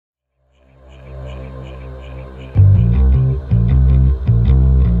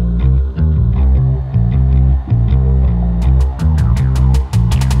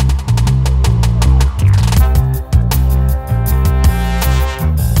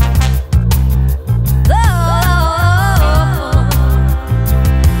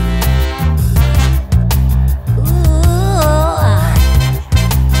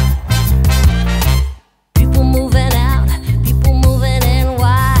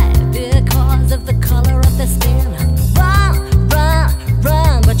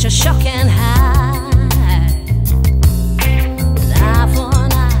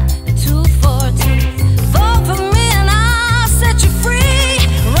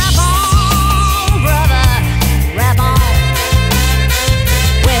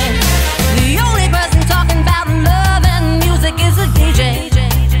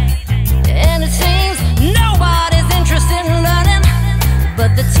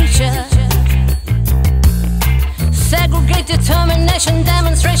feature. Segregate, determination,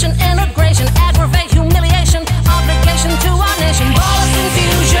 demonstration, integration, aggravate, humiliation, obligation to our nation. Ball of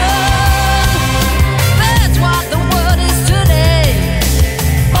confusion, that's what the word is today.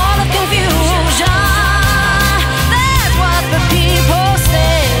 Ball of confusion, that's what the people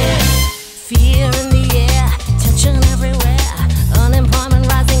say. Fear in the air, tension everywhere, unemployment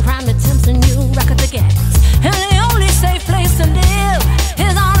rising, crime attempts, a new record to get. And the only safe place to live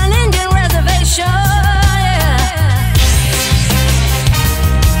is on an Indian reservation.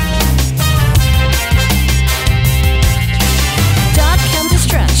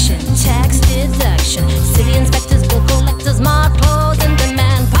 Tax deduction, city inspectors, bill collectors, mob clothes in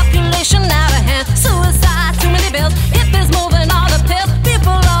demand, population out of hand, suicide, too many bills, hippies moving all the pills,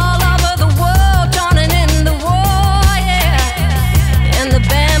 people all over the world joining in the war, yeah, and the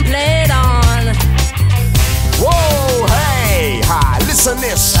band played on. Whoa, hey, hi, listen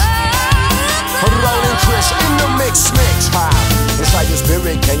this. Rolling Chris in the mix, hi. Inside your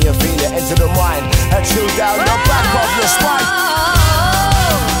spirit, can you feel it? Enter the mind and chill down the back of your spine.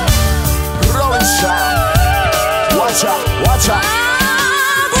 Rolling sound. Watch out, watch out.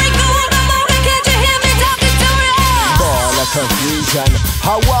 Break away the moment, can't you hear me talking to you? Ball of confusion,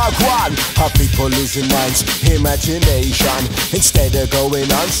 how walk one. How people losing minds, imagination. Instead of going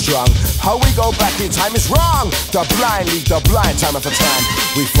on strong, how we go back in time is wrong. The blind lead the blind time after time.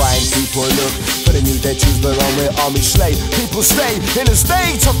 We find people look for the new dead choose their own way army slave. People stay in a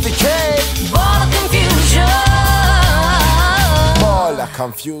state of decay. Ball of confusion. Ball of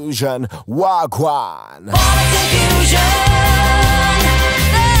confusion, wagwan. Ball of confusion.